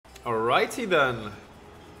Alrighty then.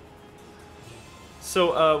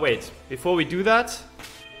 So, wait. Before we do that,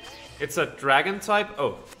 it's a dragon type.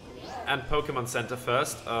 Oh, and Pokemon Center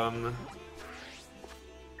first.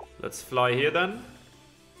 Let's fly here then.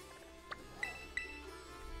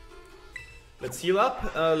 Let's heal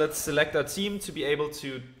up. Let's select our team to be able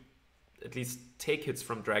to at least take hits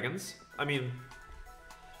from dragons. I mean,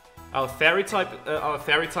 our fairy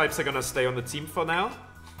types are gonna stay on the team for now.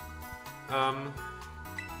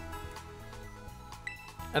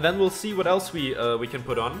 And then we'll see what else we can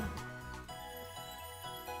put on.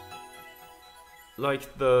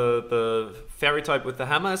 Like the fairy type with the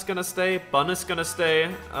hammer is gonna stay. Bun is gonna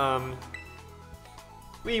stay.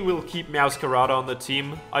 We will keep Meowscarada on the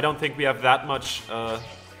team. I don't think we have that much,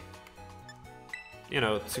 you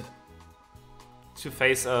know, to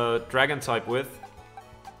face a dragon type with.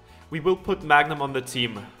 We will put Magnum on the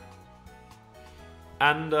team.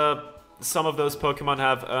 And some of those Pokemon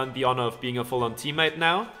have earned the honor of being a full-on teammate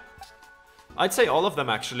now. I'd say all of them,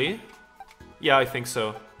 actually. Yeah, I think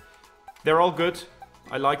so. They're all good.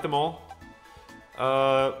 I like them all.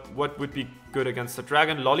 What would be good against the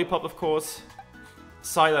dragon? Lollipop, of course.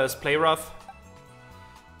 Silas, Play Rough.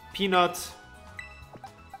 Peanut.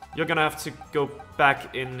 You're gonna have to go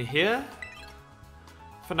back in here.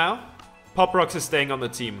 For now. Pop Rocks is staying on the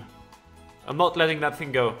team. I'm not letting that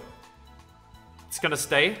thing go. It's gonna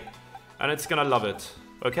stay. And it's gonna love it.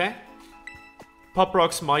 Okay? Pop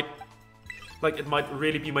Rocks might... Like, it might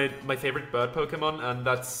really be my favorite bird Pokemon. And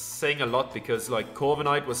that's saying a lot because, like,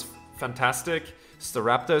 Corviknight was fantastic.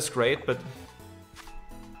 Staraptor is great, but...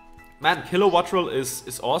 Man, Kilowattrel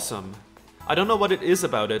is awesome. I don't know what it is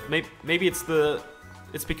about it. Maybe it's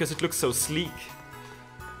because it looks so sleek.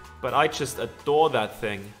 But I just adore that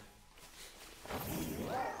thing.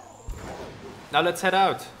 Now let's head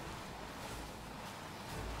out.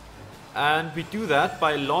 And we do that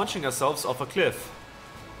by launching ourselves off a cliff.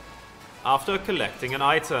 After collecting an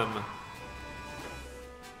item.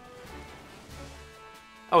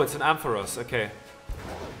 Oh, it's an Ampharos, okay.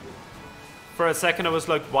 For a second I was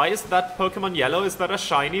like, why is that Pokemon yellow? Is that a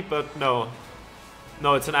shiny? But no.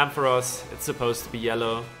 No, it's an Ampharos. It's supposed to be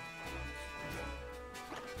yellow.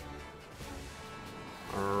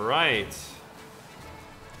 Alright.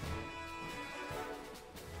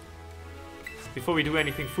 Before we do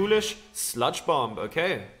anything foolish, Sludge Bomb,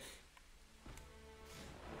 okay.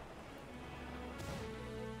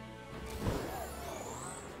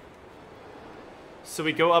 So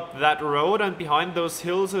we go up that road, and behind those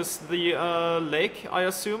hills is the lake, I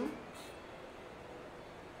assume.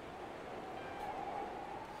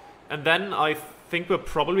 And then I think we're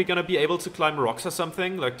probably gonna be able to climb rocks or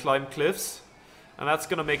something, like climb cliffs. And that's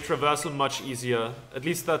gonna make traversal much easier. At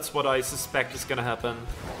least that's what I suspect is gonna happen.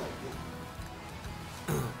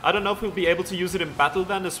 I don't know if we'll be able to use it in battle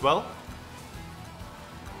then as well.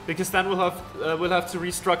 Because then we'll have to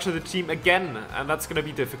restructure the team again, and that's gonna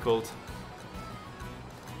be difficult.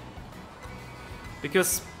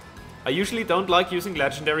 Because I usually don't like using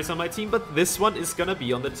legendaries on my team, but this one is gonna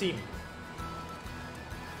be on the team.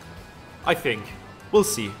 I think. We'll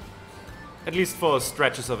see. At least for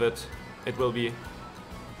stretches of it, it will be.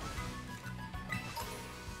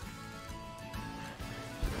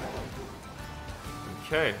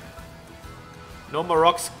 Okay. No more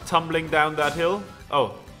rocks tumbling down that hill.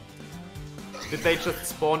 Oh. Did they just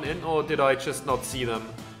spawn in, or did I just not see them?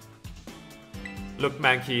 Look,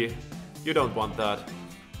 Mankey. You don't want that.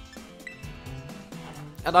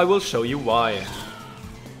 And I will show you why.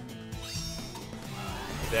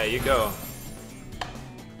 There you go.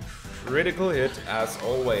 Critical hit as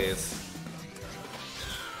always.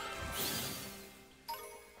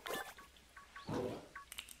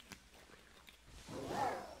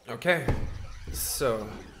 Okay, so...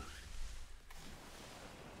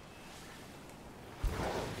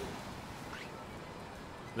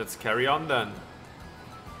 let's carry on then.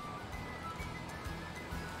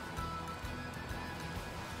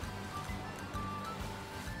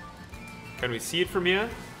 Can we see it from here?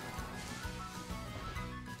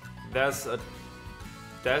 There's a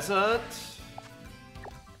desert.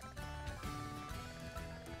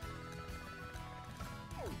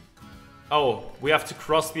 Oh, we have to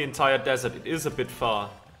cross the entire desert. It is a bit far.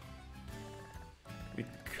 We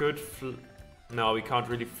could no, we can't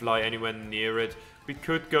really fly anywhere near it. We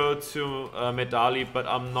could go to Medali, but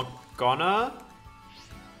I'm not gonna.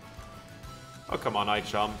 Oh, come on, I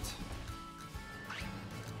jumped.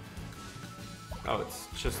 Oh, it's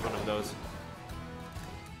just one of those.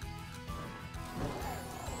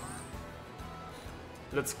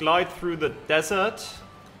 Let's glide through the desert,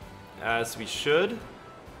 as we should.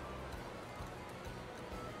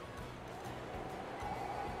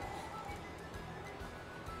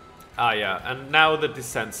 Ah, yeah, and now the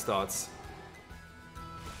descent starts.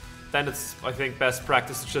 Then it's, I think, best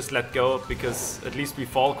practice to just let go, because at least we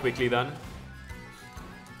fall quickly then.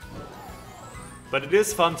 But it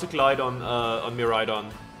is fun to glide on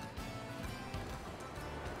Miraidon.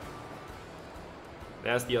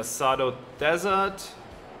 There's the Asado Desert.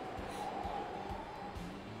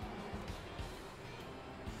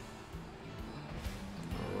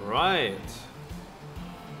 Right.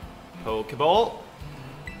 Pokeball.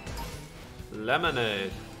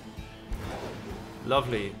 Lemonade.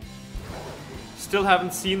 Lovely. Still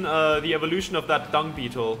haven't seen the evolution of that dung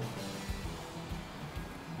beetle.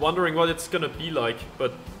 Wondering what it's gonna be like,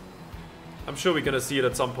 but I'm sure we're gonna see it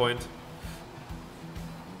at some point.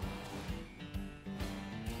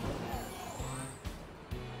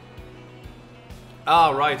 Ah,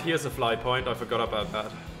 right, here's a fly point. I forgot about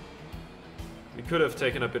that. We could have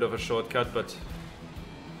taken a bit of a shortcut, but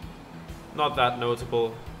not that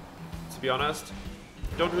notable, to be honest.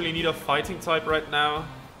 Don't really need a fighting type right now.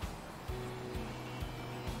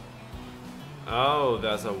 Oh,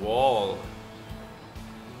 there's a wall.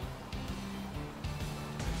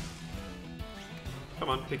 Come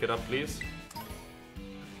on, pick it up, please.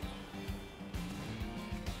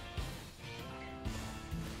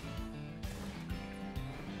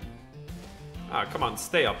 Ah, come on,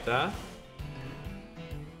 stay up there.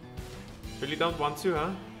 Really don't want to,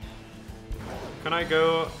 huh? Can I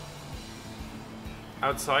go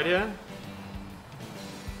outside here?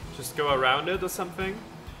 Just go around it or something?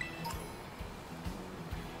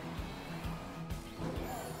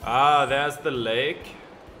 Ah, there's the lake.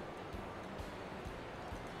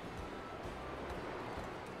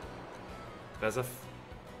 There's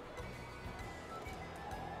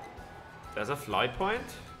a fly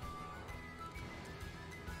point?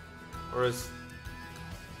 Or is...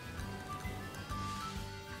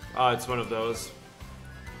 Ah, it's one of those.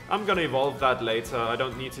 I'm gonna evolve that later. I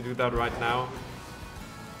don't need to do that right now.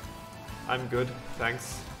 I'm good,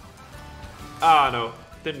 thanks. Ah, no.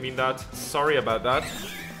 Didn't mean that. Sorry about that.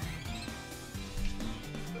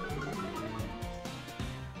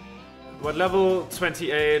 What level?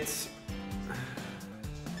 28.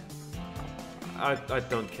 I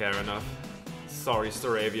don't care enough. Sorry,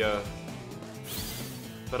 Staravia.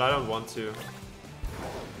 But I don't want to.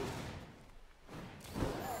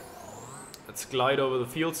 Let's glide over the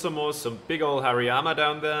field some more. Some big ol' Hariyama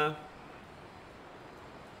down there.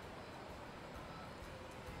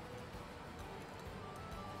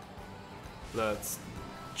 Let's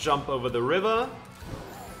jump over the river.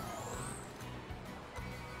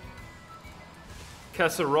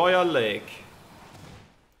 Casaroya Lake.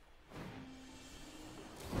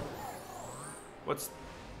 What's...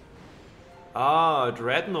 Ah,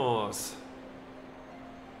 Dreadnoughts.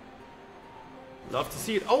 Love to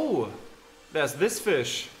see it. Oh! There's this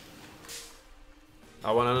fish.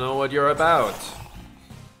 I wanna know what you're about.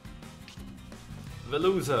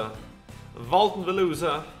 Veluza. Volton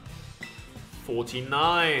Veluza.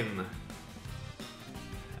 49.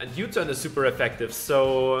 And U-turn is super effective,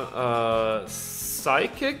 so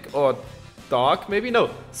Psychic or Dark maybe? No,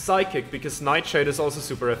 Psychic, because Nightshade is also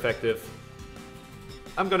super effective.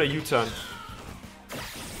 I'm gonna U-turn.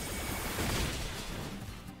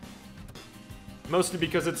 Mostly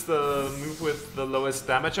because it's the move with the lowest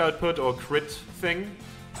damage output or crit thing.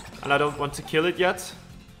 And I don't want to kill it yet.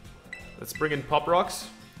 Let's bring in Pop Rocks.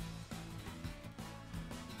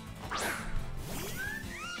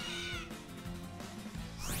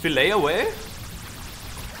 Fillet away?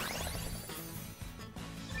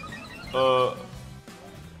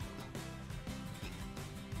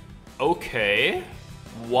 Okay.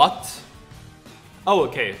 What? Oh,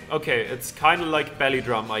 okay. Okay, it's kind of like Belly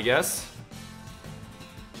Drum, I guess.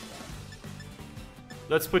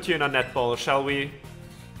 Let's put you in a netball, shall we?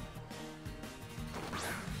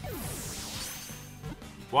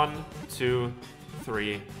 1, 2,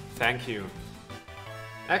 3. Thank you.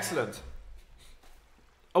 Excellent.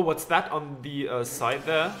 Oh, what's that on the side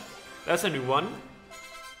there? There's a new one.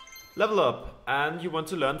 Level up. And you want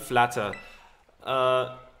to learn Flatter.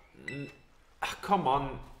 Come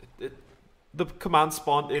on. The command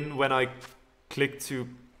spawned in when I clicked to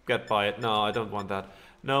get by it. No, I don't want that.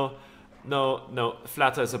 No. No, no,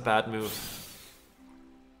 Flatter is a bad move.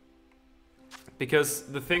 Because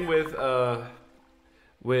the thing with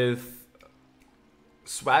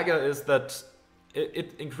Swagger is that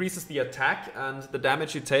it increases the attack, and the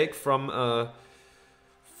damage you take from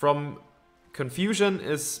Confusion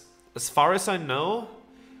is, as far as I know,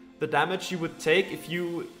 the damage you would take if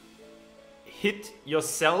you hit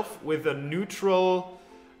yourself with a neutral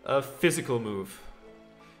physical move.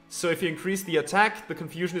 So if you increase the attack, the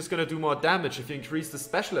confusion is going to do more damage. If you increase the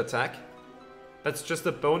special attack, that's just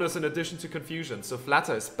a bonus in addition to confusion. So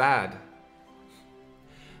Flatter is bad.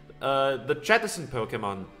 The Jettison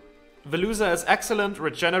Pokemon. Veluza has excellent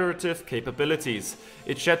regenerative capabilities.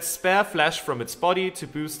 It sheds spare flesh from its body to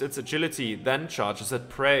boost its agility, then charges at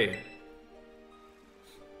prey.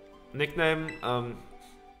 Nickname,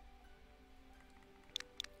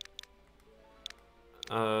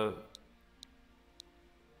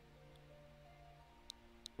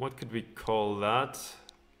 what could we call that?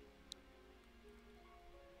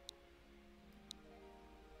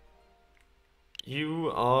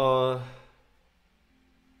 You are...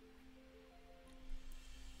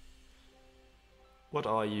 What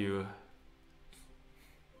are you?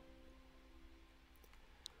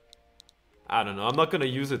 I don't know, I'm not gonna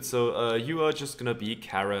use it, so you are just gonna be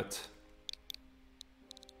Carrot.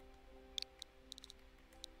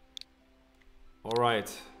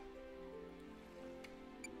 Alright.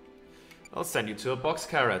 I'll send you to a box,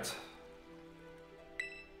 Carrot.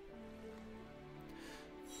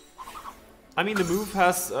 I mean, the move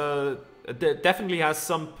has, definitely has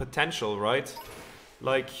some potential, right?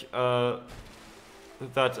 Like,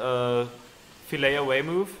 that Fillet Away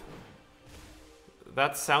move.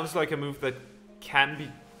 That sounds like a move that can be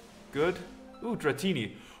good. Ooh,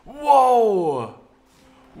 Dratini. Whoa!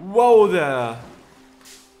 Whoa there!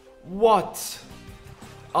 What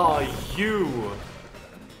are you?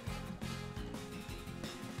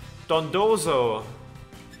 Dondozo.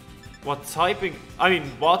 What typing? I mean,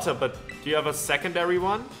 water, but do you have a secondary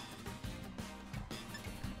one?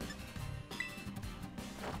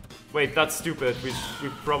 Wait, that's stupid. We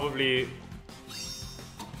probably...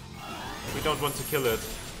 We don't want to kill it.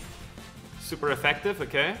 Super effective,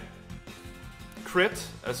 okay. Crit,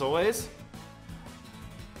 as always.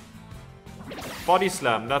 Body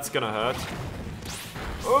Slam, that's gonna hurt.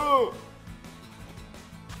 Oh!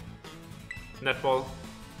 Netball.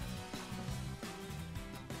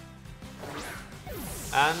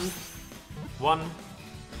 And... one.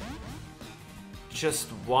 Just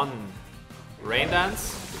one. Rain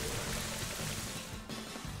Dance.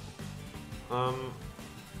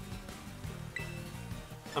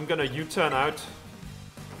 I'm gonna U-turn out.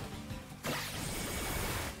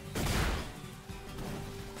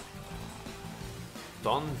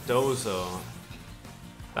 Dondozo.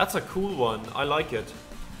 That's a cool one. I like it.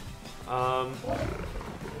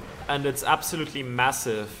 And it's absolutely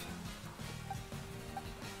massive.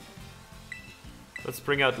 Let's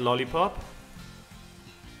bring out Lollipop.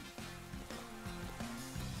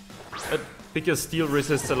 Because Steel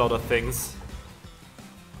resists a lot of things.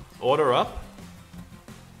 Order Up.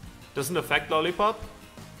 Doesn't affect Lollipop.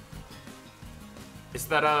 Is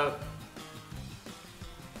that a...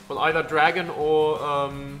 Well, either Dragon or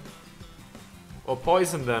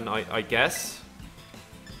Poison then, I guess.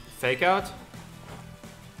 Fake Out.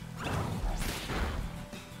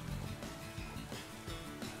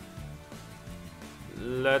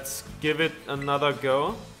 Let's give it another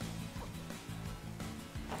go.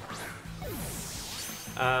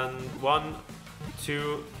 And 1,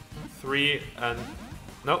 2, 3, and...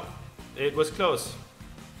 Nope, it was close.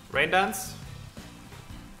 Rain Dance?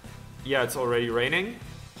 Yeah, it's already raining.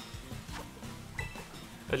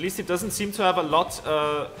 At least it doesn't seem to have a lot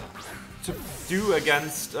to do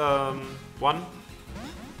against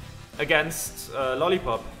against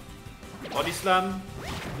Lollipop. Body Slam.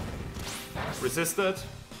 Resisted.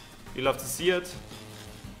 You love to see it.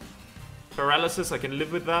 Paralysis, I can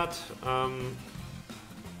live with that.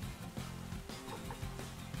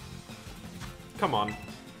 Come on.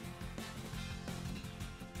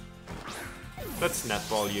 Let's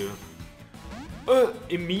netball you.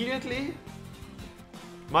 Immediately?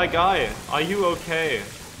 My guy, are you okay?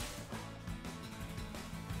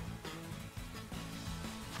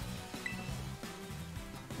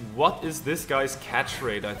 What is this guy's catch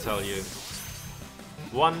rate, I tell you?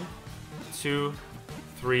 1, 2,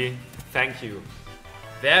 3, thank you.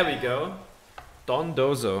 There we go.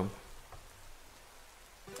 Dondozo.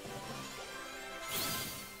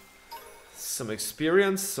 Some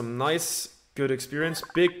experience, some nice, good experience.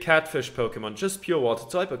 Big catfish Pokemon, just pure water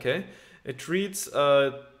type, okay. It treats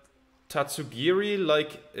Tatsugiri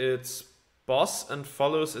like its boss and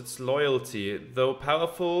follows its loyalty. Though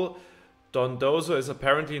powerful, Dondozo is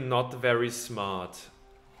apparently not very smart.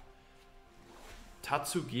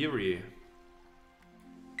 Tatsugiri.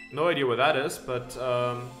 No idea what that is, but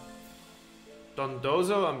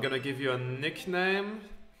Dondozo, I'm gonna give you a nickname.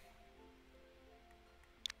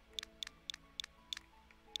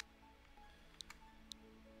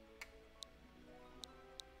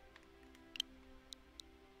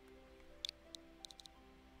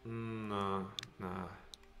 Nah.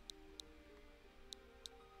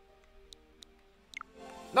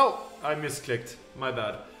 No! I misclicked. My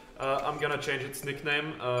bad. I'm gonna change its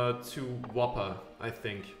nickname to Whopper, I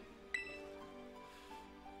think.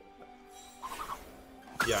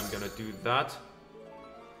 Yeah, I'm gonna do that.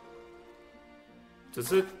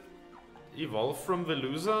 Does it evolve from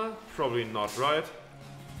Veluza? Probably not, right?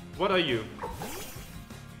 What are you?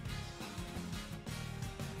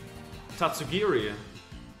 Tatsugiri.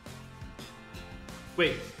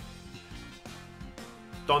 Wait.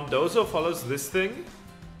 Dondozo follows this thing?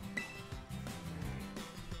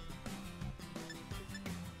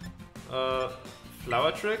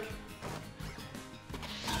 Flower Trick?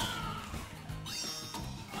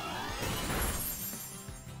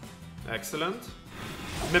 Excellent.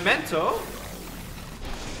 Memento?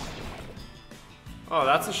 Oh,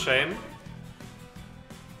 that's a shame.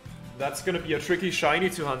 That's gonna be a tricky shiny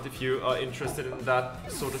to hunt if you are interested in that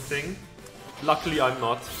sort of thing. Luckily, I'm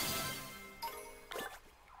not.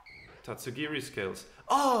 Tatsugiri scales.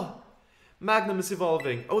 Oh! Magnum is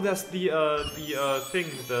evolving. Oh, there's the thing,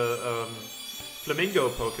 the Flamingo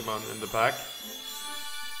Pokemon in the back.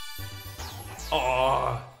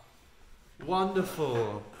 Oh!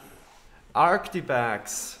 Wonderful.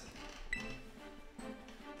 Arctibax.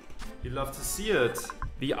 You love to see it.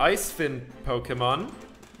 The Ice Fin Pokemon.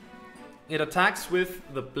 It attacks with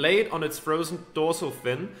the blade on its frozen dorsal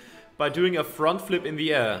fin by doing a front flip in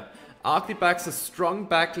the air. Arctibax's strong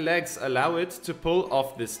back legs allow it to pull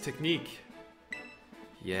off this technique.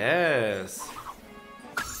 Yes.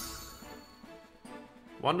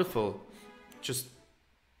 Wonderful. Just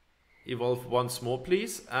evolve once more,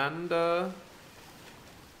 please, and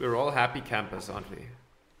we're all happy campers, aren't we?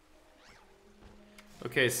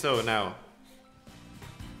 Okay, so now.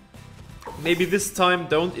 Maybe this time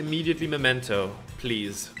don't immediately Memento,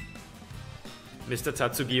 please. Mr.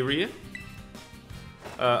 Tatsugiri.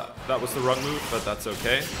 That was the wrong move, but that's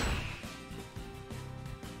okay.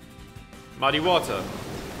 Muddy Water.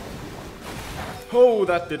 Oh,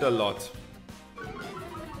 that did a lot.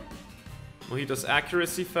 Mojito's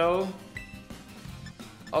accuracy fell.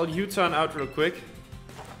 I'll U-turn out real quick.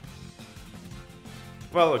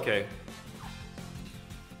 Well, okay.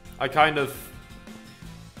 I kind of...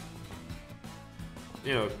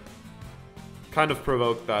 you know... kind of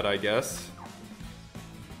provoked that, I guess.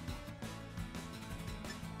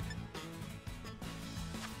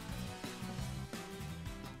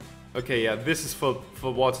 Okay, yeah, this is for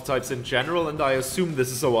water types in general, and I assume this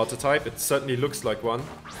is a water type. It certainly looks like one.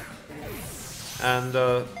 And,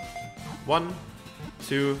 1,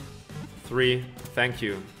 2, 3, thank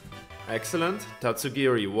you. Excellent.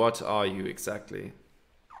 Tatsugiri, what are you exactly?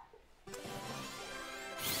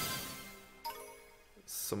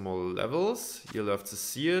 Some more levels. You'll have to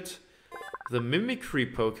see it. The Mimicry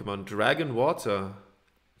Pokemon, Dragon Water.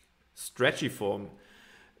 Stretchy form.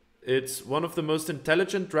 It's one of the most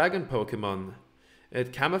intelligent dragon Pokemon.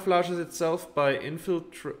 It camouflages itself by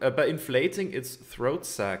inflating its throat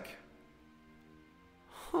sac.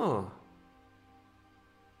 Huh.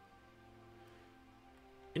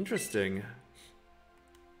 Interesting.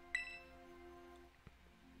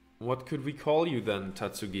 What could we call you then,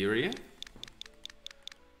 Tatsugiri?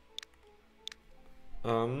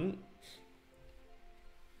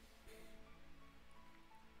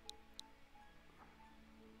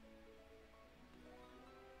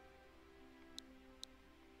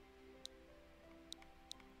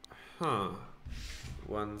 Huh.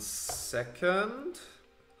 1 second.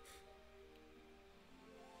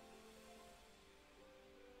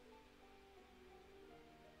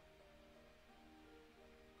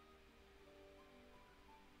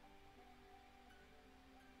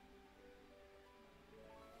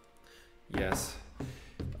 Yes,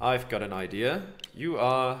 I've got an idea. You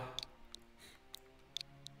are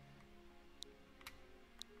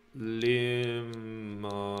Lemon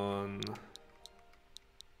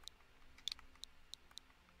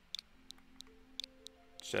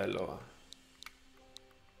Jello.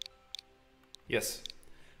 Yes,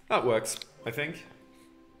 that works, I think.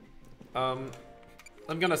 I'm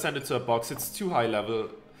gonna send it to a box. It's too high level,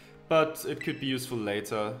 but it could be useful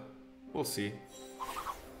later. We'll see.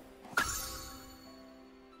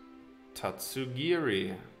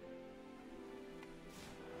 Tatsugiri.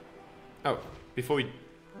 Oh, before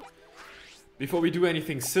we do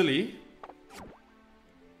anything silly,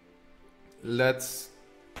 let's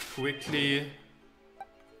quickly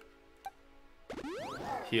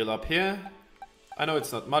heal up here. I know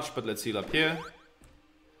it's not much, but let's heal up here.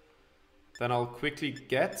 Then I'll quickly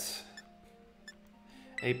get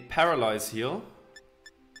a Paralyze heal.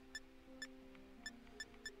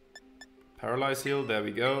 Paralyze heal, there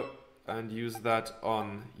we go. and use that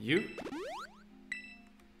on you.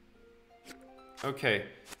 Okay.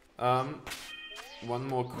 One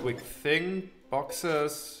more quick thing.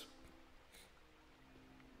 Boxes.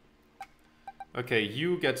 Okay,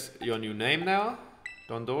 you get your new name now.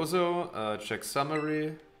 Dondozo. Check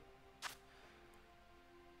summary.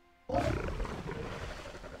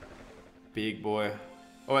 Big boy.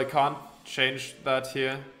 Oh, I can't change that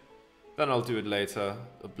here. Then I'll do it later.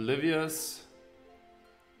 Oblivious.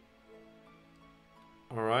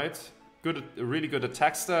 Alright. Good, really good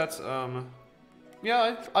attack stat.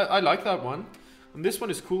 Yeah, I like that one. And this one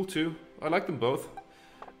is cool too. I like them both.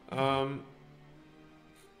 But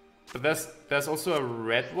there's also a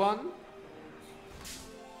red one.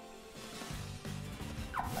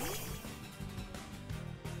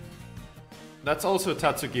 That's also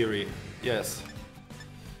Tatsugiri. Yes.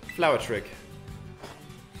 Flower trick.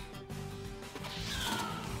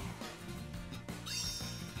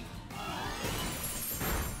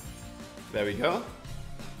 There we go.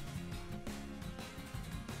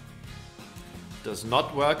 Does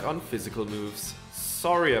not work on physical moves.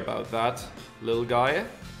 Sorry about that, little guy.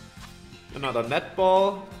 Another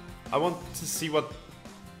netball. I want to see what's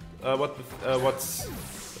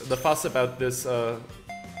the fuss about this.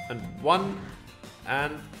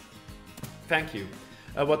 And thank you.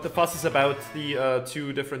 What the fuss is about the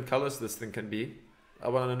two different colors this thing can be. I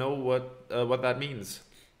want to know what that means.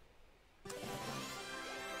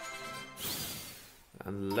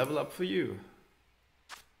 And level up for you.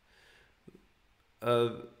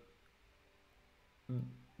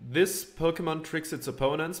 This Pokemon tricks its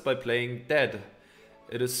opponents by playing dead.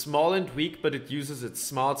 It is small and weak, but it uses its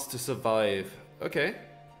smarts to survive. Okay,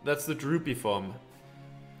 that's the Droopy form.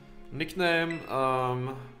 Nickname,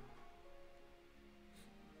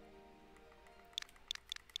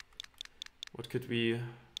 what could we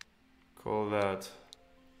call that?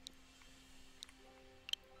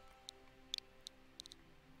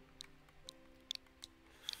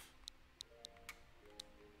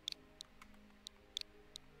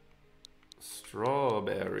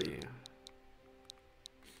 Strawberry.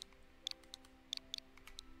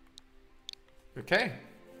 Okay.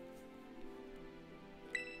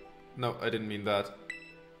 No, I didn't mean that.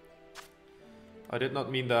 I did not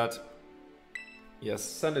mean that. Yes,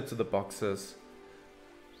 send it to the boxes.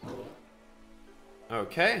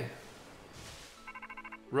 Okay.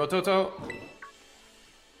 Rototo.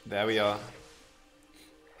 There we are.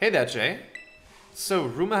 Hey there, Jay. So,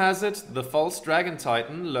 rumor has it, the false dragon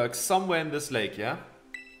titan lurks somewhere in this lake, yeah?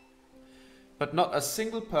 But not a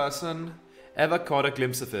single person ever caught a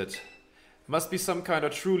glimpse of it. Must be some kind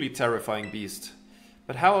of truly terrifying beast.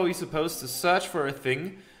 But how are we supposed to search for a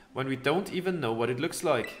thing when we don't even know what it looks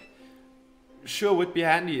like? Sure would be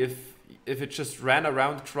handy if it just ran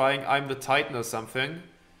around crying I'm the Titan or something.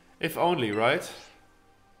 If only, right?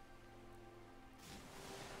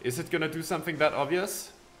 Is it gonna do something that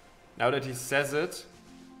obvious? Now that he says it,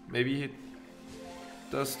 maybe he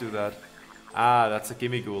does do that. Ah, that's a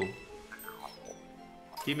Gimmighoul.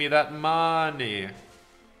 Give me that money.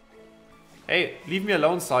 Hey, leave me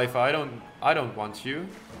alone, Cypher. I don't want you.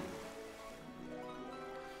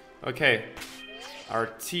 Okay. Our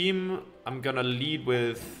team, I'm gonna lead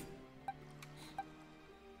with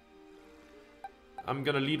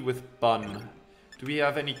Bun. Do we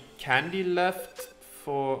have any candy left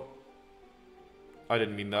for... I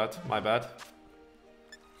didn't mean that, my bad.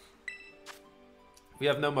 We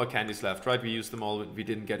have no more candies left, right? We used them all, we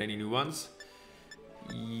didn't get any new ones.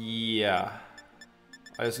 Yeah.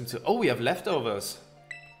 I assume so. Oh, we have leftovers.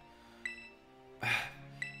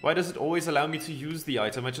 Why does it always allow me to use the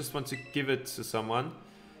item? I just want to give it to someone.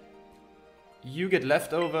 You get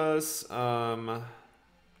leftovers. No,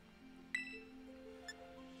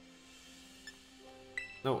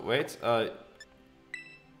 wait.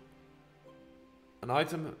 An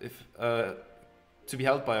item, if to be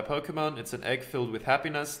held by a Pokemon, it's an egg filled with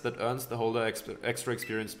happiness that earns the holder extra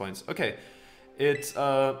experience points. Okay, it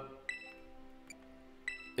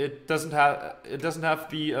doesn't have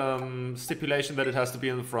the stipulation that it has to be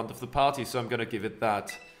in the front of the party, so I'm gonna give it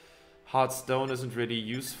that. Heartstone isn't really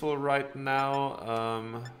useful right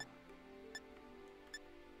now.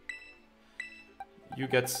 You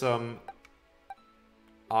get some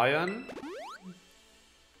iron.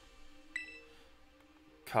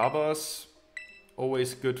 Carbos,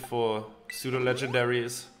 always good for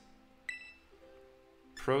pseudo-legendaries.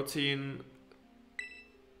 Protein,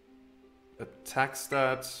 attack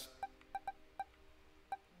stat.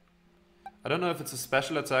 I don't know if it's a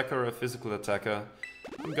special attacker or a physical attacker.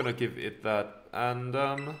 I'm gonna give it that. And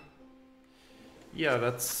yeah,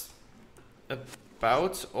 that's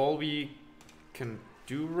about all we can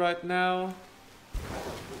do right now.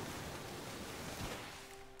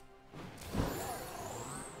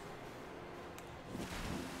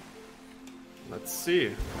 Let's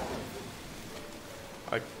see.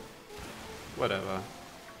 Whatever.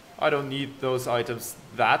 I don't need those items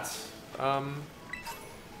that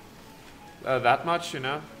much, you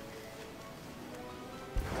know.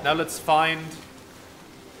 Now let's find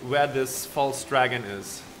where this false dragon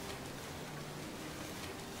is.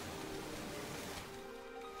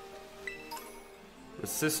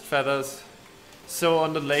 Resist feathers. So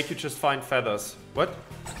on the lake you just find feathers. What?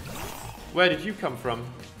 Where did you come from?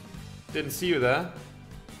 Didn't see you there.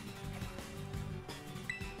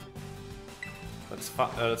 Let's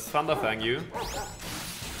Thunderfang you.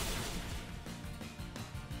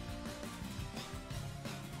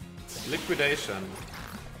 Liquidation.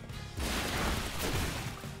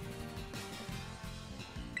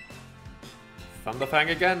 Thunderfang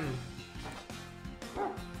again.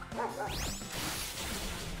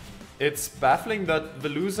 It's baffling that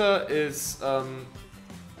Veluza is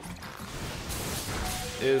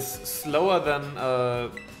slower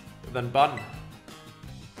than Bun.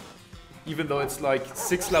 Even though it's like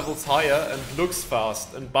 6 levels higher and looks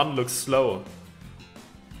fast, and Bun looks slow.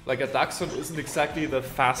 Like a Dachshund isn't exactly the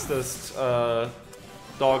fastest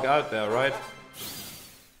dog out there, right?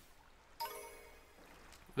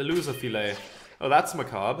 Veluza fillet. Oh, that's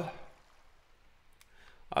macabre.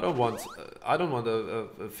 I don't want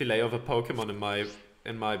a fillet of a Pokemon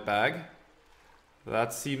in my bag.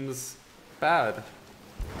 That seems bad.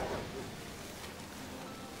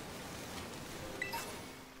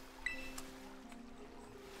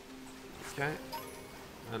 Okay.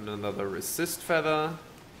 And another resist feather.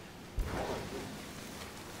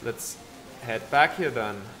 Let's head back here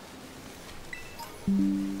then.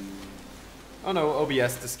 Oh no,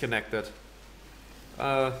 OBS disconnected.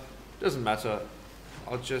 Doesn't matter.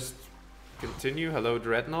 I'll just continue. Hello,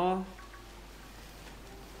 Dreadnought.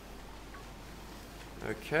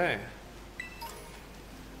 Okay.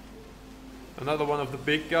 Another one of the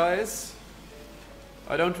big guys.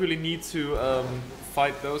 I don't really need to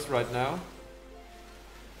fight those right now.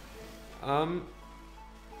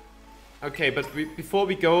 Okay, but before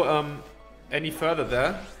we go any further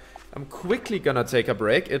there, I'm quickly gonna take a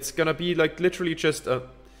break. It's gonna be like literally just a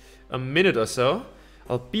minute or so.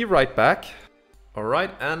 I'll be right back.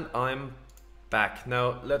 Alright, and I'm back.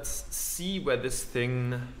 Now let's see where this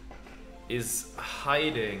thing is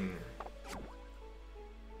hiding.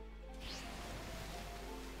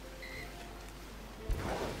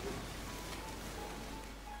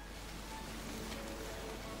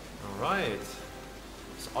 Alright.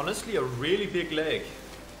 It's honestly a really big lake.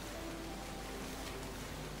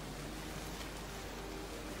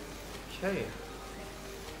 Okay.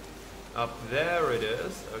 Up there it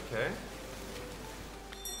is, okay.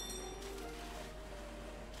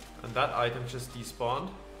 And that item just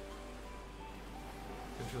despawned.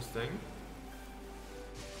 Interesting.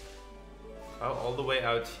 Oh, all the way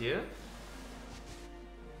out here?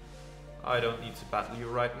 I don't need to battle you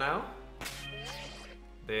right now.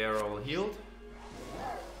 They are all healed.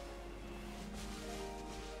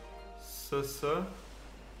 Susa.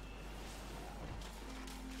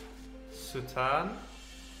 Sutan.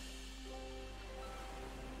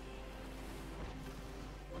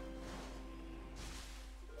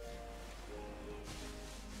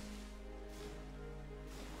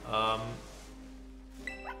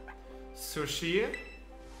 Sushi.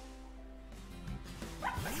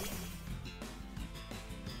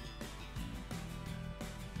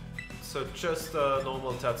 So just a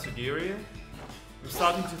normal Tatsugiri. I'm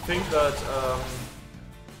starting to think that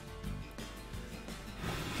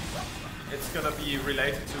it's gonna be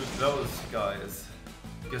related to those guys.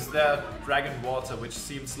 Because they're Dragon Water, which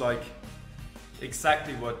seems like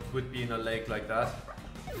exactly what would be in a lake like that.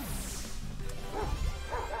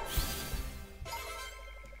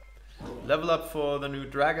 Level up for the new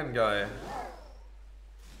dragon guy.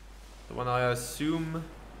 The one I assume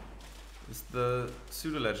is the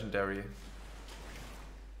pseudo-legendary.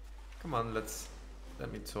 Come on, let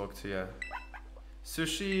me talk to you.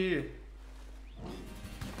 Sushi!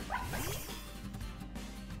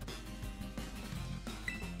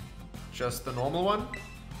 Just the normal one?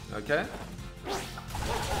 Okay.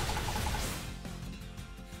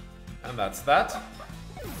 And that's that.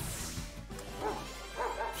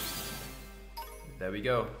 There we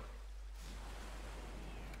go.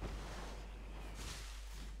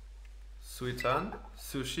 Suitan,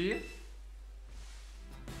 Sushi.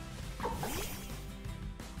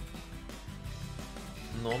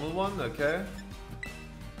 Normal one, okay.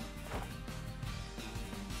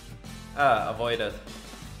 Ah, avoided.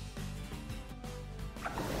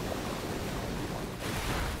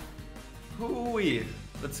 Hooey.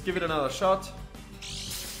 Let's give it another shot.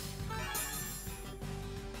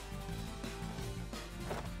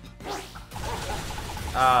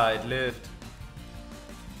 Ah, it lived.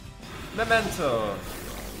 Memento.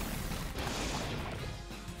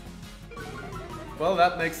 Well,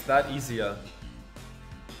 that makes that easier.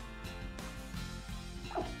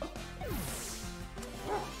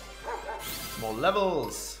 More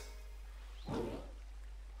levels.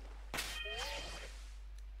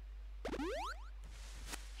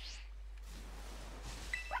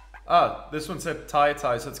 Ah, this one said Tai,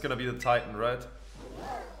 so it's gonna be the Titan, right?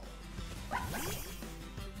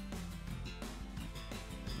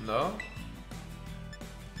 No?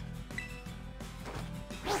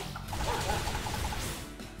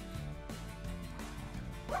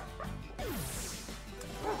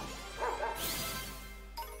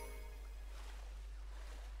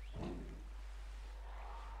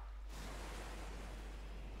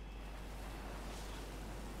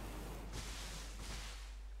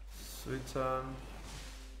 Suiton.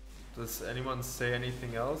 Does anyone say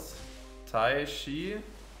anything else? Tai Shi?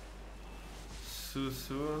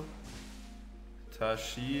 Susu?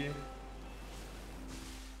 Tashi?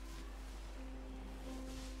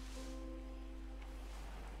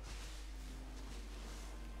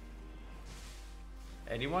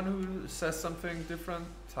 Anyone who says something different?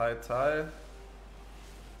 Tai Tai?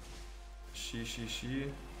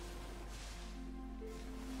 Shi?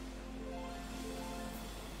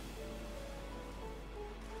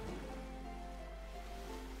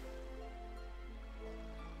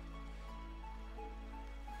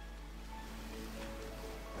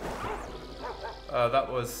 That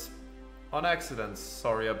was on accident.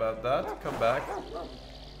 Sorry about that. Come back.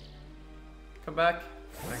 Come back.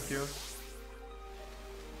 Thank you.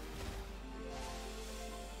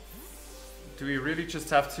 Do we really just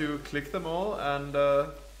have to click them all and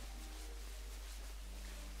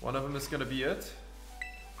one of them is gonna be it?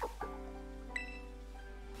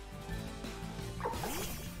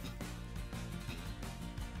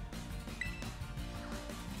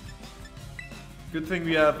 Good thing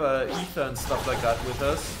we have ether and stuff like that with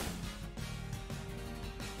us.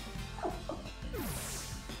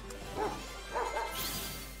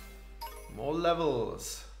 More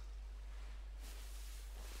levels.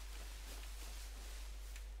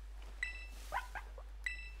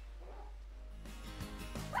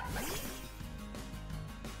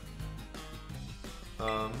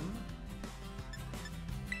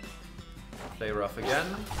 Play rough again.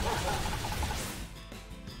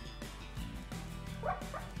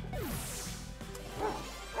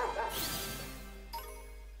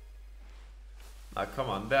 Ah, come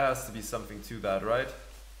on, there has to be something to that, right?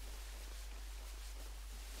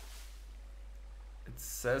 It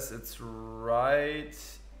says it's right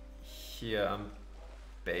here. I'm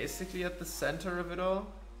basically at the center of it all.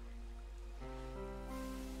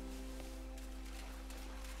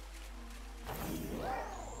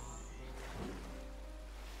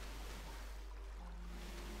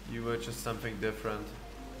 You were just something different.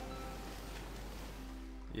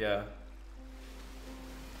 Yeah.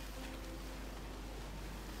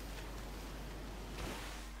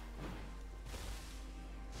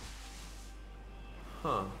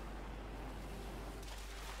 Huh.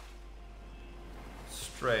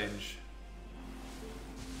 Strange.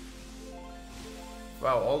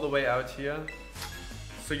 Wow, all the way out here.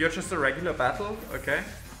 So you're just a regular battle? Okay.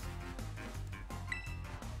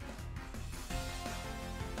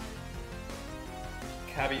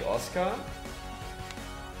 Cabby Oscar.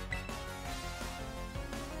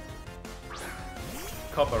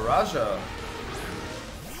 Kopparaja.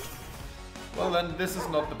 Well then, this is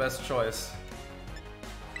not the best choice.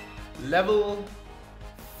 Level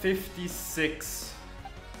 56.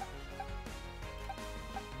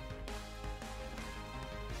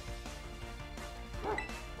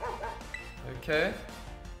 Okay.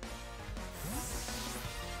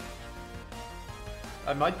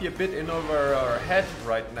 I might be a bit in over our head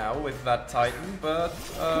right now with that Titan, but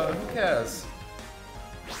who cares?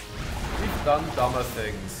 We've done dumber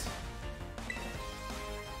things.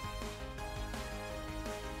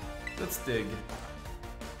 Let's dig.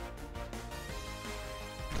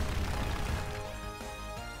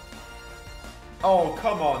 Oh,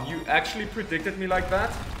 come on, you actually predicted me like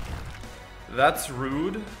that? That's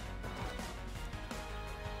rude.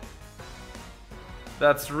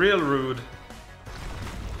 That's real rude.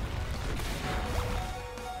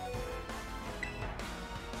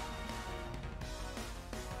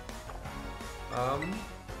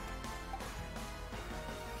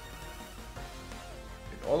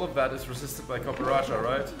 All of that is resisted by Kopparaja,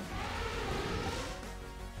 right?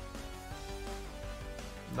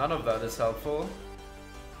 None of that is helpful.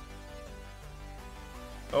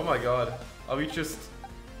 Oh my god. Are we just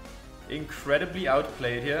incredibly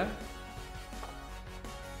outplayed here?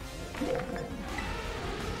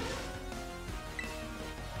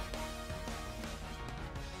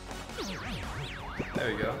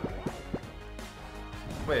 There we go.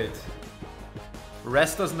 Wait.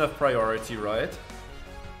 Rest doesn't have priority, right?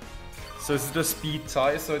 So it's the speed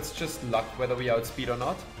tie, so it's just luck whether we outspeed or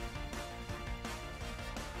not.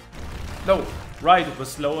 No, right, it was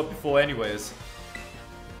slower before anyways.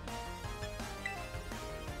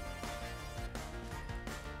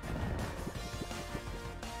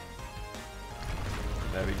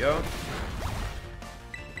 There we go.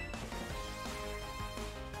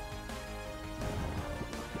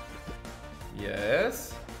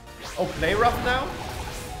 Yes. Oh, play rough now?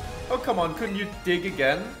 Oh, come on, couldn't you dig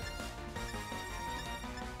again?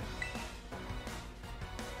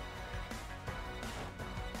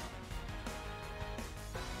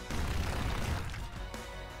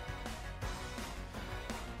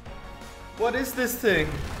 What is this thing?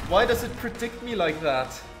 Why does it predict me like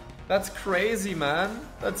that? That's crazy, man.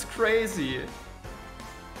 That's crazy.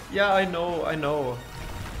 Yeah, I know, I know.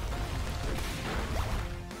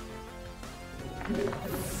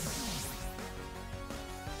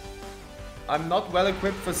 I'm not well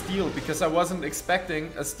equipped for steel because I wasn't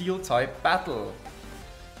expecting a steel type battle.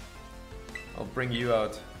 I'll bring you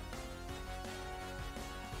out.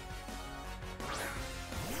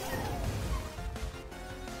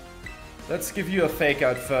 Let's give you a fake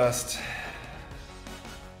out first.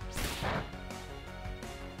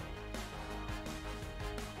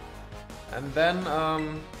 And then,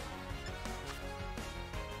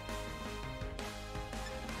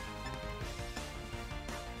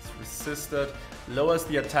 it's resisted. Lowers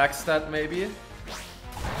the attack stat, maybe.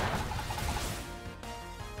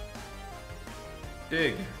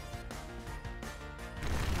 Dig.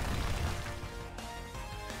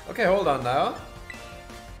 Okay, hold on now.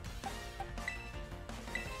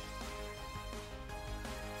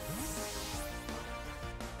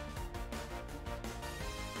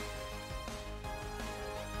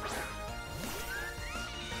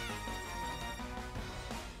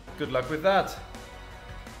 Good luck with that.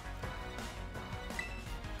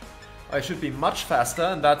 I should be much faster,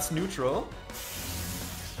 and that's neutral.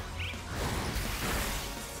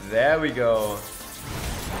 There we go.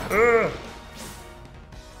 Ugh.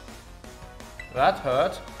 That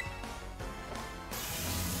hurt.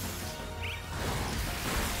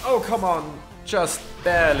 Oh, come on. Just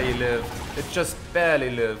barely lived. It just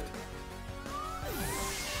barely lived.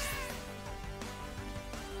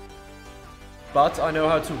 But I know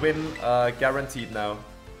how to win guaranteed now.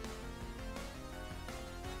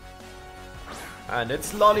 And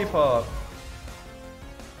it's Lollipop.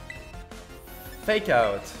 Fake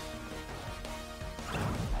out.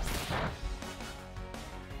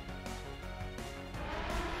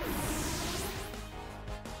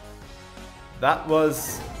 That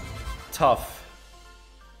was tough.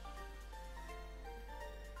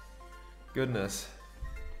 Goodness.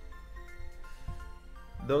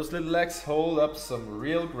 Those little legs hold up some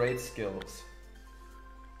real great skills.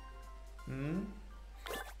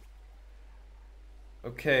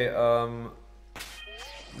 Okay,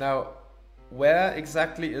 now, where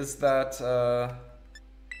exactly is that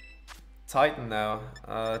Titan now?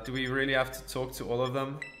 Do we really have to talk to all of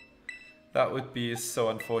them? That would be so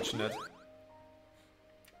unfortunate.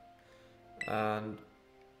 And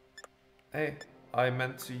hey, I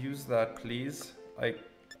meant to use that, please.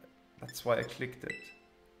 That's why I clicked it.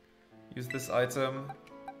 Use this item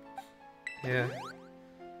here.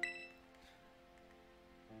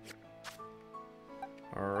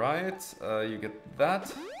 Alright, you get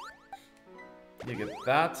that. You get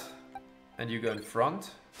that. And you go in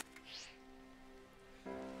front.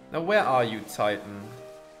 Now where are you, Titan?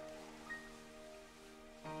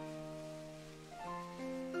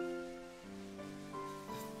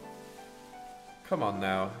 Come on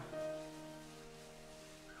now.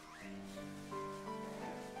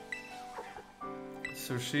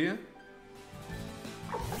 Sushi.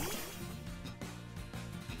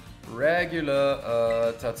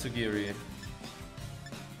 Regular Tatsugiri.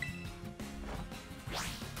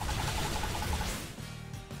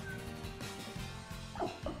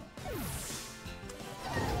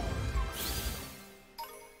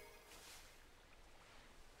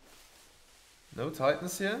 No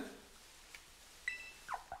Titans here?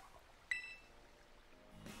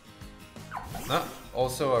 Ah,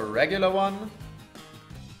 also a regular one.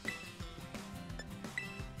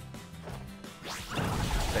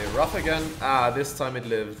 Play rough again. Ah, this time it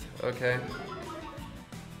lived. Okay.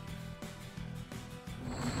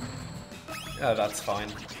 Yeah, that's fine.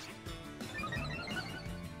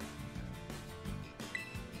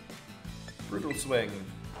 Brutal swing.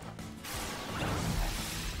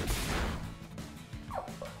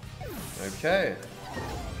 Okay.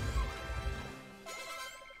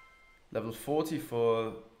 Level 40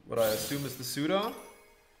 for what I assume is the Suda.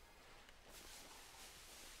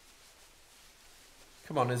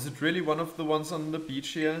 Come on, is it really one of the ones on the beach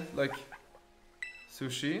here? Like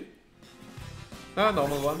Sushi? No,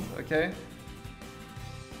 normal one, okay.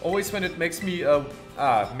 Always when it makes me,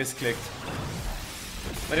 misclicked.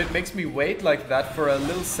 When it makes me wait like that for a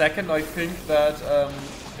little second, I think that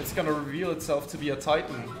it's gonna reveal itself to be a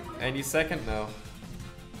Titan any second now.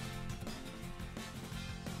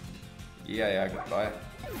 Yeah, goodbye.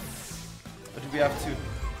 But do we have to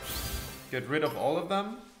get rid of all of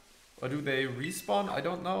them? Or do they respawn? I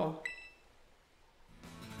don't know.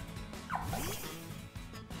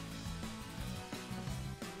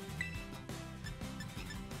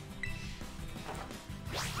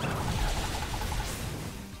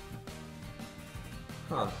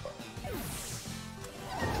 Huh.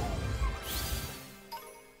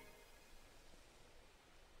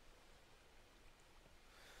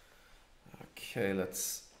 Okay,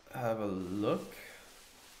 let's have a look.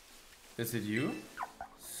 Is it you?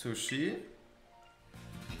 Sushi?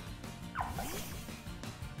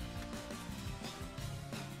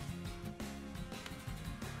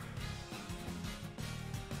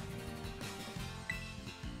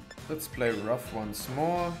 Let's play rough once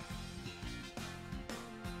more.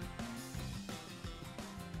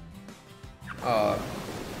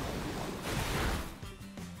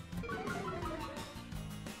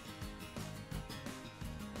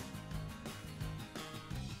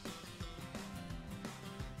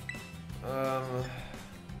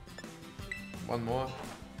 One more.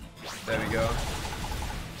 There we go.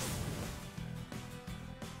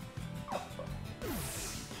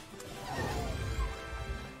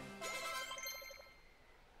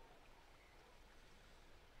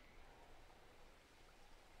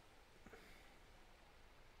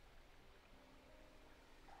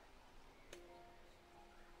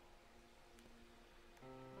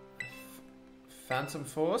 Phantom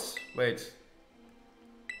Force? Wait.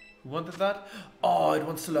 Who wanted that? Oh, it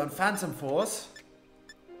wants to learn Phantom Force.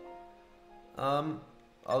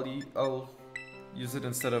 I'll use it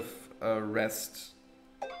instead of Rest.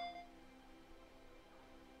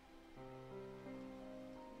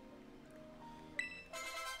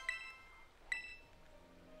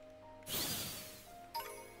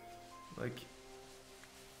 Like,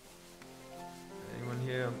 anyone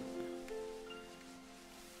here?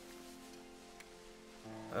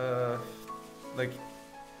 Like,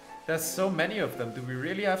 there's so many of them. Do we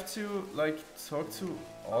really have to, like, talk to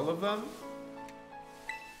all of them?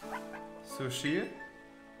 Sushi?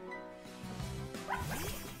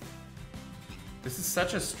 This is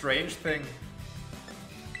such a strange thing.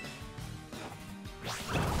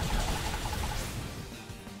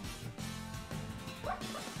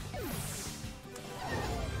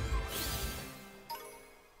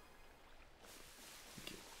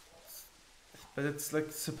 But it's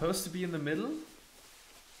like supposed to be in the middle?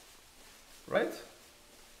 Right?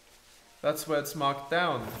 That's where it's marked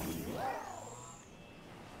down.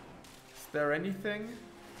 Is there anything?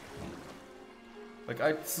 Like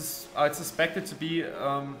I'd suspect it to be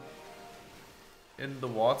in the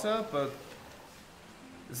water, but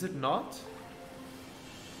is it not?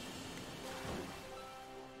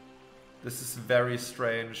 This is very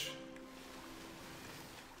strange.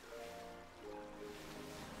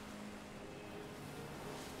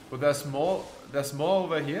 But there's more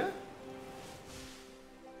over here?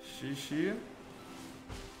 Shishi.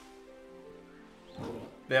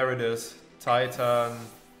 There it is. Titan.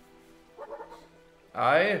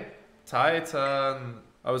 Titan.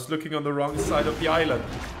 I was looking on the wrong side of the island.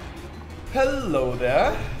 Hello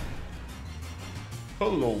there.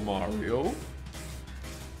 Hello, Mario.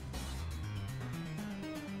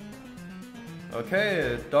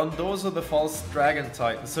 Okay, Dondozo the False Dragon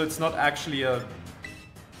Titan. So it's not actually a...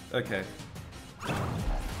 Okay.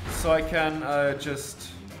 So I can just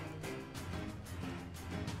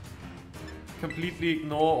completely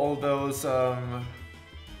ignore all those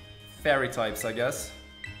fairy types, I guess.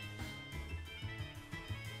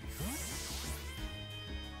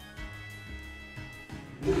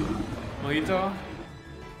 Mojito,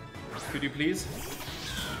 could you please?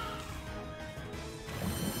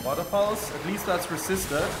 Water Pulse, at least that's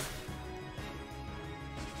resisted.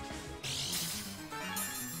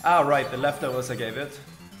 Ah, right, the leftovers I gave it.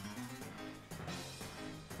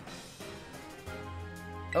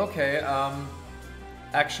 Okay,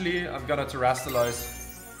 actually, I'm gonna terrestrialize.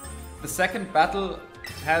 The second battle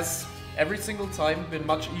has every single time been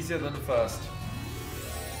much easier than the first.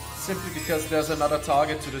 Simply because there's another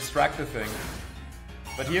target to distract the thing.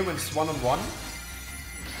 But here when it's one-on-one,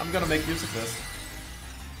 I'm gonna make use of this.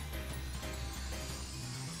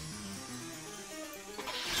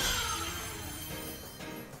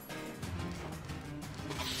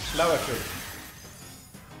 Flower trick.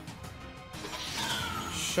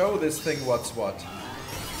 Show this thing what's what.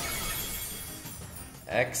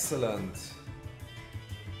 Excellent.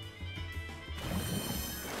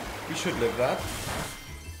 We should live that.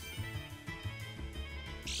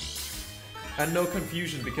 And no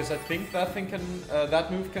confusion, because I think that thing can,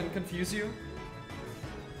 that move can confuse you.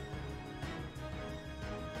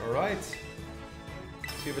 Alright.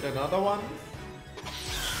 Give it another one.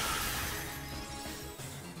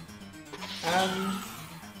 And...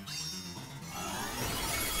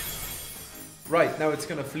 right, now it's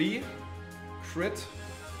gonna flee. Crit.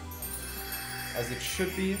 As it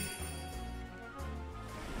should be.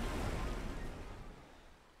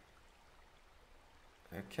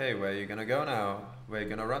 Okay, where are you gonna go now? Where are you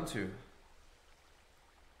gonna run to?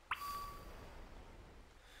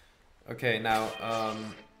 Okay, now,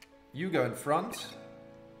 you go in front.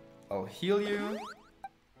 I'll heal you.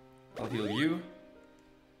 I'll heal you.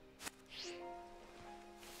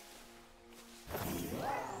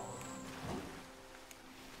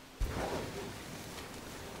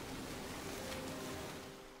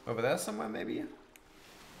 Over there somewhere, maybe?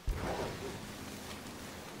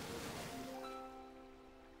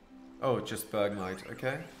 Oh, just Bergmite,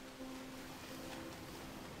 okay.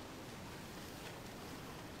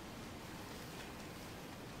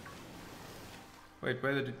 Wait,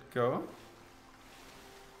 where did it go?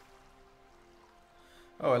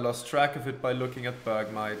 Oh, I lost track of it by looking at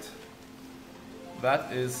Bergmite.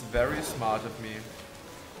 That is very smart of me.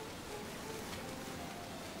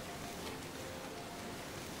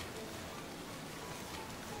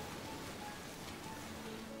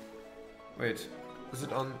 Wait, is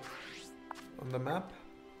it on the map?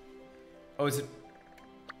 Oh, is it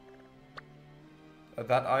at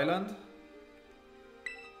that island?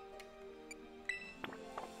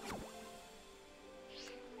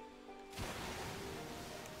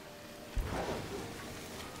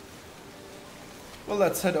 Well,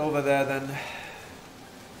 let's head over there then.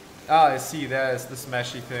 Ah, I see, there's the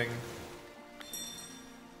smashy thing.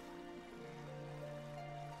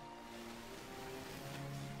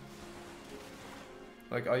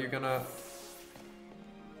 Like, are you gonna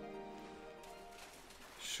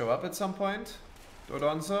show up at some point,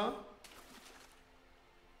 Dodonzo?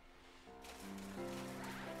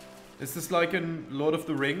 Is this like in Lord of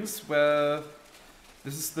the Rings, where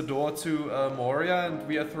this is the door to Moria and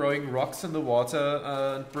we are throwing rocks in the water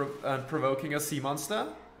and provoking a sea monster?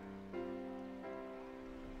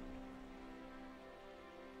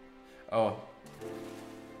 Oh.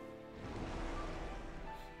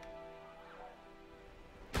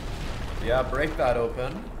 Yeah, break that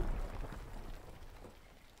open.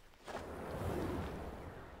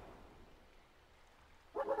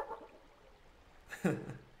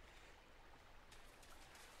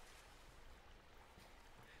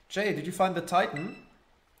 Jay, did you find the Titan?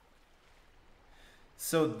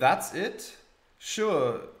 So that's it?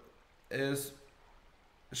 Sure is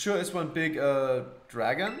one big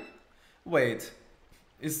dragon? Wait,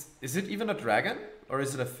 is it even a dragon? Or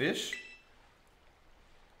is it a fish?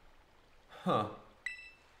 Huh.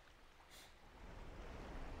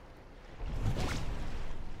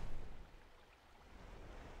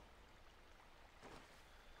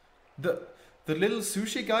 The little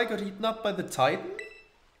sushi guy got eaten up by the Titan?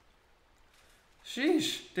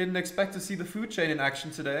 Sheesh, didn't expect to see the food chain in action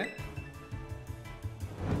today.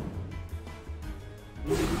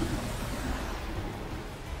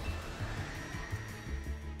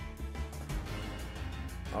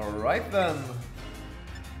 Alright then.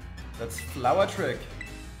 That's Flower Trick.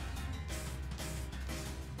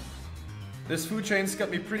 This food chain's got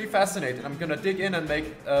me pretty fascinated. I'm gonna dig in and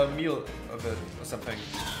make a meal of it or something.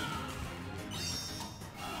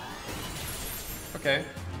 Okay.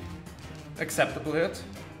 Acceptable hit.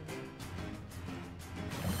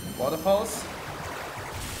 Water Pulse.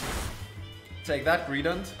 Take that,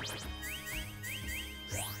 Greedent.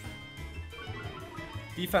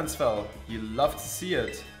 Defense fell. You love to see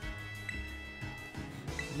it.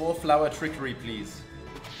 More flower trickery, please.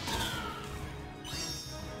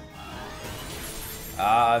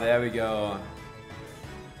 Ah, there we go.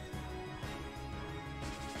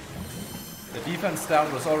 The defense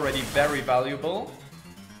down was already very valuable.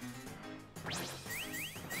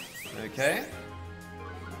 Okay.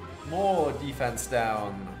 More defense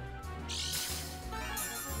down.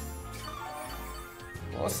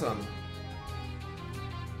 Awesome.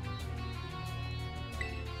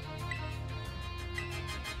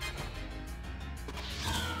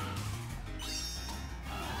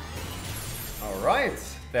 Alright,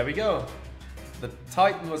 there we go. The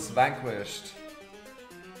Titan was vanquished.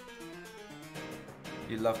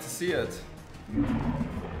 You'd love to see it.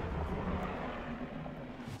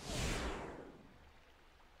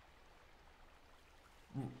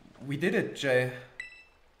 We did it, Jay.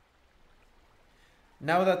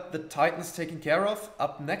 Now that the Titan's taken care of,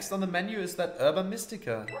 up next on the menu is that Herba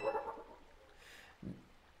Mystica.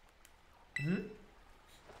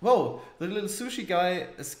 Whoa, the little sushi guy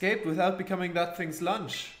escaped without becoming that thing's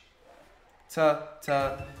lunch.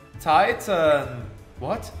 Titan!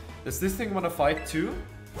 What? Does this thing want to fight too?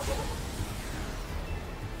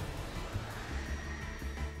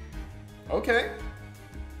 Okay.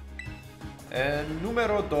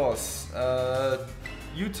 Numero dos.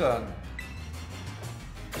 U-turn.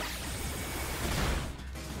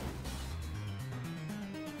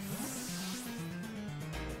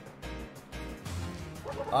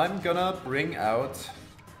 I'm gonna bring out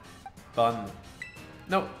Bun.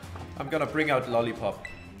 No, I'm gonna bring out Lollipop.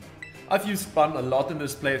 I've used Bun a lot in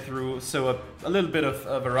this playthrough, so a little bit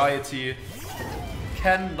of variety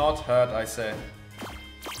cannot hurt, I say.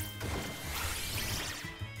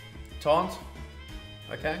 Taunt.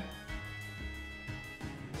 Okay.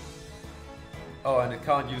 Oh, and it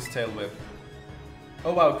can't use Tail Whip.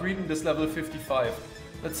 Oh wow, Greedent is level 55.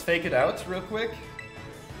 Let's fake it out real quick.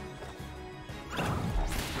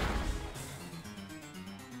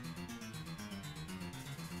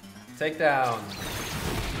 Take down.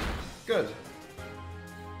 Good.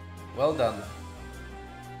 Well done.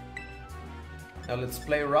 Now let's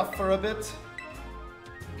play rough for a bit.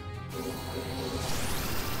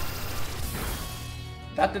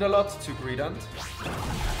 That did a lot to Greedent.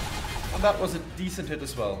 And that was a decent hit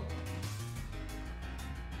as well.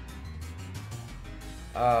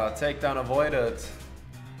 Takedown avoided.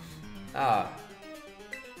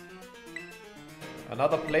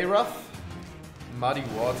 Another play rough. Muddy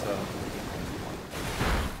water.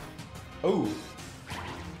 Oh.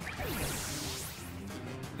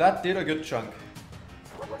 That did a good chunk.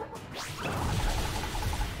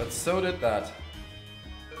 But so did that.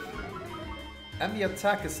 And the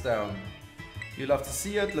attack is down. You love to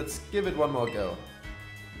see it, let's give it one more go.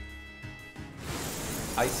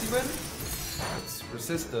 Icy Wind? It's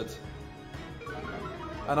resisted.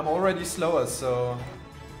 And I'm already slower, so...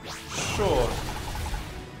 sure.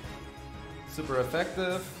 Super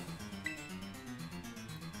effective.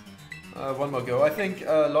 One more go. I think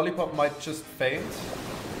Lollipop might just faint.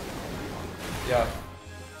 Yeah.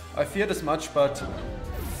 I feared as much, but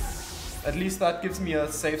at least that gives me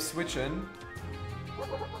a safe switch in.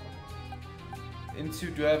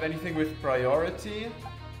 Into, do I have anything with priority?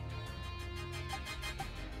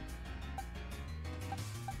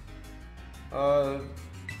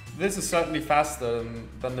 This is certainly faster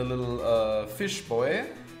than the little fish boy.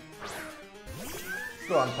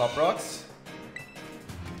 Go on, Pop Rocks.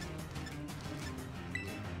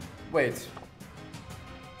 Wait.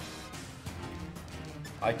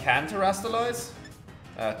 I can terrestrialize?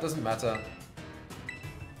 It doesn't matter.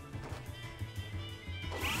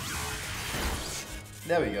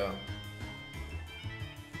 There we go.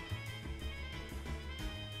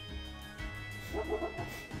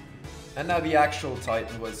 And now the actual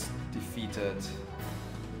Titan was defeated.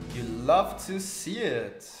 You love to see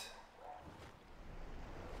it.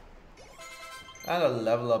 And a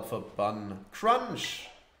level up for Bun. Crunch!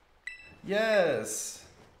 Yes!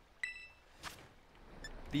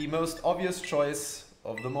 The most obvious choice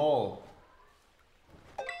of them all.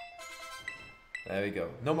 There we go.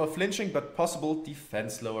 No more flinching, but possible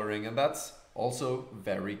defense lowering, and that's also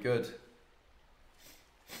very good.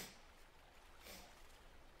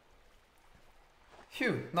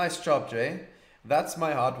 Phew, nice job, Jay. That's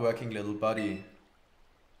my hard-working little buddy.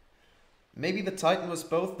 Maybe the Titan was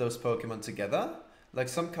both those Pokemon together? Like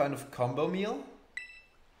some kind of combo meal?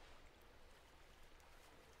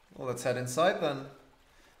 Well, let's head inside then.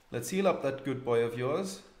 Let's heal up that good boy of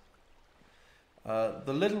yours.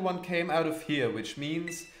 The little one came out of here, which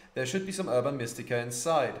means there should be some Herba Mystica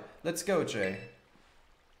inside. Let's go, Jay.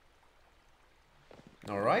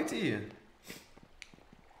 Alrighty.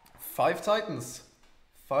 5 Titans.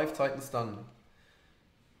 5 Titans done.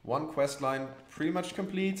 1 quest line pretty much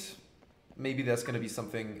complete. Maybe there's gonna be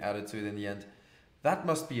something added to it in the end. That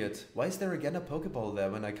must be it. Why is there again a Pokeball there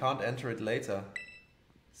when I can't enter it later?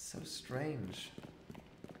 So strange.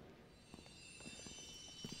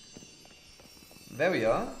 There we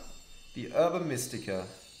are. The Herba Mystica.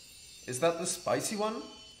 Is that the spicy one?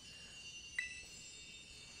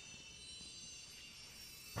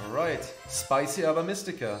 Alright, Spicy Herba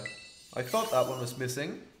Mystica. I thought that one was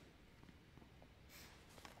missing.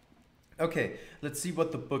 Okay, let's see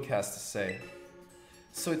what the book has to say.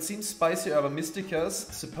 So it seems Spicy Herba Mystica is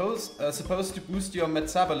supposed to boost your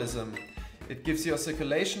metabolism. It gives your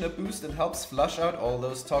circulation a boost and helps flush out all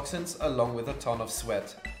those toxins along with a ton of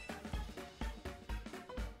sweat.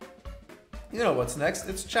 You know what's next?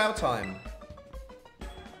 It's chow time.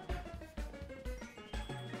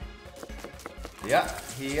 Yeah,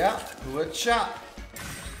 here, cha.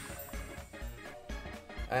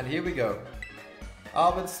 And here we go.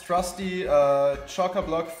 Arvid's trusty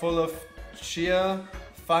chock-a-block full of cheer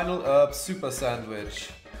final herb super sandwich.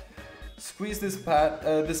 Squeeze this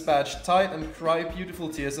batch tight and cry beautiful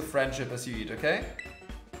tears of friendship as you eat, okay?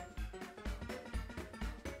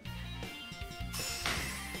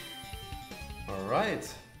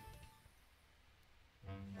 Alright.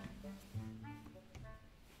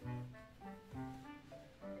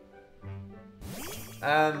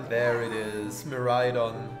 And there it is,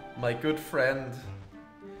 Miraidon, my good friend.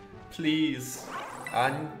 Please,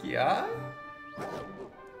 Anya?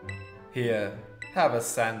 Here, have a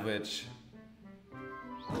sandwich.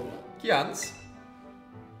 Gians?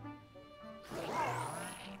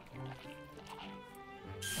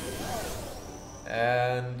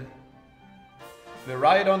 And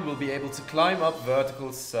Miraidon will be able to climb up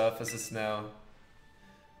vertical surfaces now.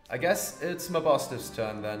 I guess it's Mabostif's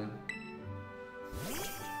turn then.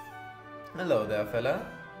 Hello there, fella.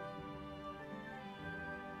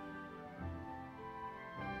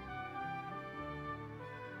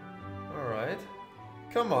 Alright.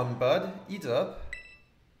 Come on, bud. Eat up.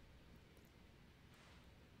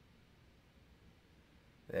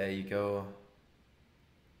 There you go.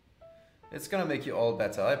 It's gonna make you all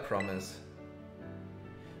better, I promise.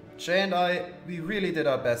 Jay and I, we really did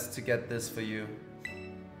our best to get this for you.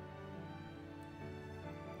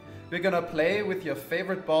 We're gonna play with your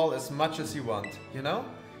favorite ball as much as you want, you know?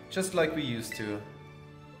 Just like we used to.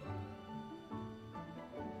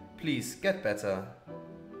 Please, get better.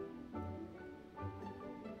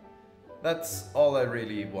 That's all I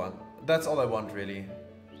really want. That's all I want, really.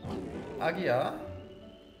 Agia?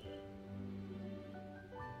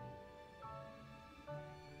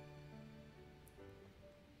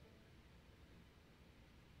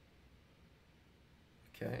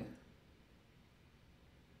 Okay.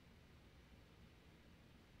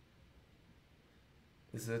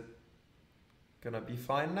 Is it gonna be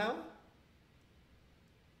fine now?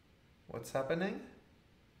 What's happening?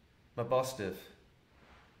 Mabostif.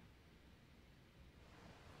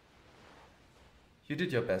 You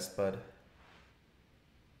did your best, bud.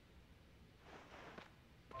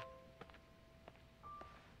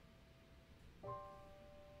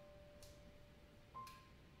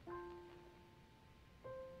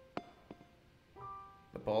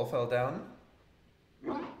 The ball fell down.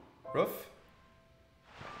 Roof.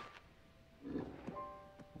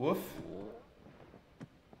 Woof.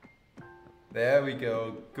 There we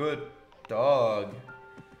go. Good dog.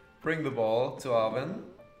 Bring the ball to Arven.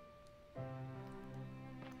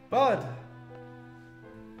 Bud.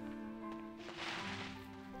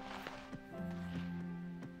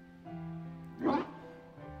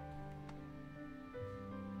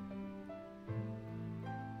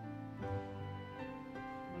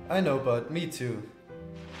 I know, Bud. Me too.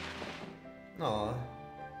 Aww.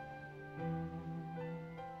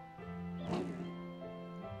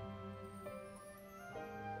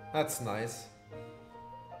 That's nice.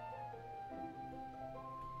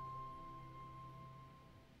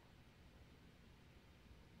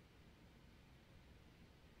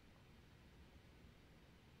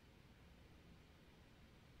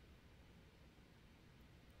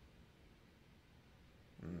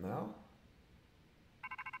 Now?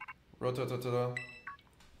 Rotototo.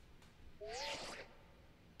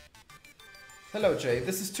 Hello, Jay.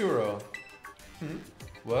 This is Turo.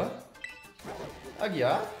 What?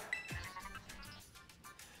 Agia?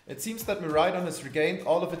 It seems that Miraidon has regained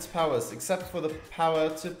all of its powers, except for the power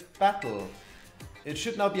to battle. It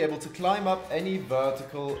should now be able to climb up any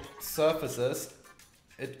vertical surfaces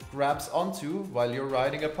it grabs onto while you're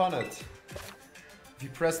riding upon it. If you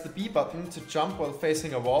press the B button to jump while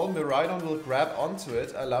facing a wall, Miraidon will grab onto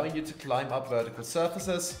it, allowing you to climb up vertical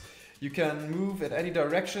surfaces. You can move in any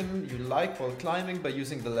direction you like while climbing by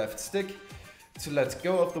using the left stick. To let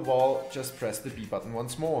go of the wall, just press the B button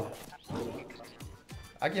once more.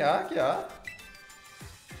 Agia, Agia.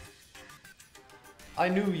 I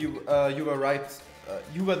knew you were right.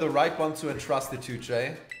 You were the right one to entrust it to,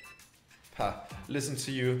 Jay. Ha, listen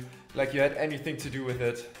to you, like you had anything to do with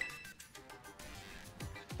it.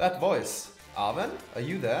 That voice. Arven, are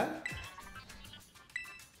you there?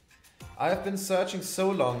 I have been searching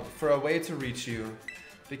so long for a way to reach you.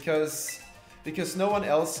 Because no one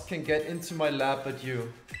else can get into my lab but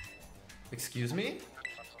you. Excuse me?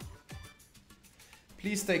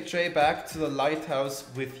 Please take Jay back to the lighthouse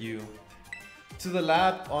with you. To the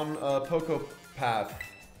lab on Poco Path.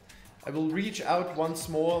 I will reach out once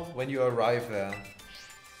more when you arrive there.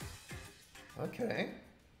 Okay.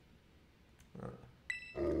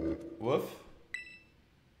 Woof.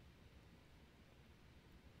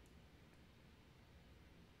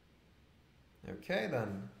 Okay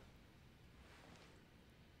then.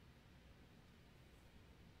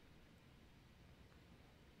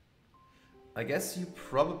 I guess you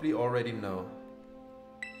probably already know.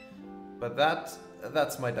 But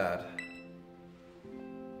that's my dad.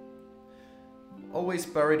 Always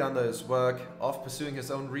buried under his work, off pursuing his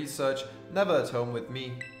own research, never at home with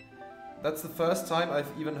me. That's the first time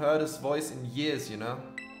I've even heard his voice in years, you know?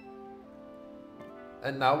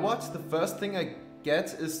 And now what? The first thing I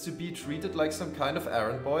get is to be treated like some kind of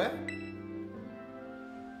errand boy?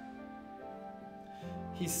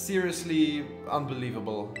 He's seriously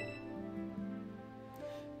unbelievable.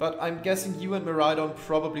 But I'm guessing you and Miraidon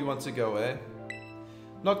probably want to go, eh?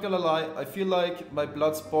 Not gonna lie, I feel like my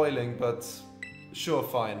blood's boiling, but sure,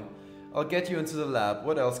 fine. I'll get you into the lab.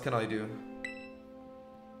 What else can I do?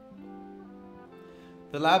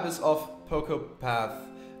 The lab is off Poco Path,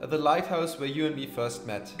 at the lighthouse where you and me first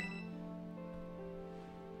met.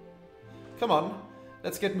 Come on,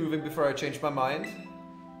 let's get moving before I change my mind.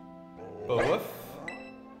 Both.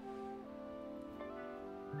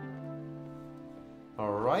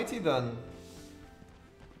 Alrighty then.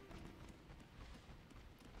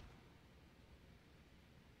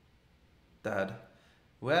 Dad,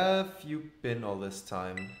 where have you been all this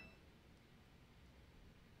time?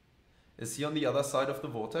 Is he on the other side of the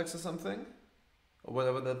vortex or something? Or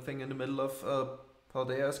whatever that thing in the middle of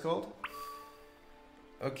Paldea is called?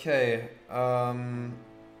 Okay,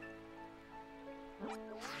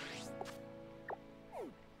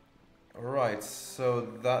 Alright, so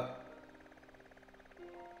that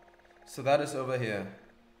is over here.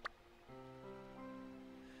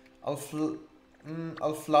 I'll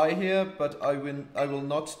fly here, but I will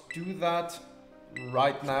not do that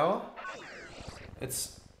right now.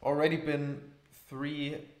 It's already been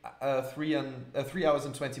 3 hours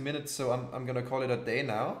and 20 minutes, so I'm gonna call it a day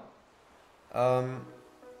now.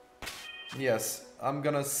 Yes, I'm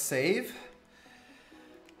gonna save.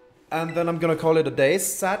 And then I'm gonna call it a day.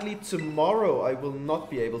 Sadly, tomorrow I will not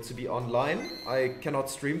be able to be online. I cannot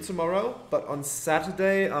stream tomorrow, but on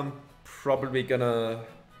Saturday I'm probably gonna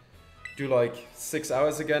do like 6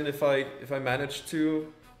 hours again if I manage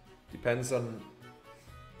to. Depends on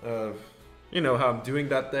you know how I'm doing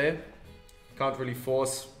that day. Can't really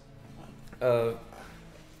force a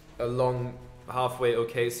long halfway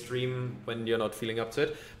okay stream when you're not feeling up to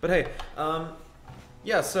it. But hey,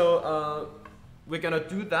 yeah, so we're gonna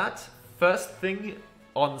do that first thing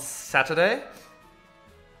on Saturday,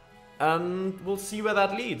 and we'll see where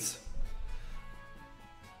that leads.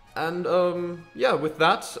 And yeah, with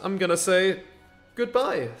that, I'm gonna say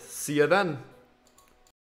goodbye. See you then.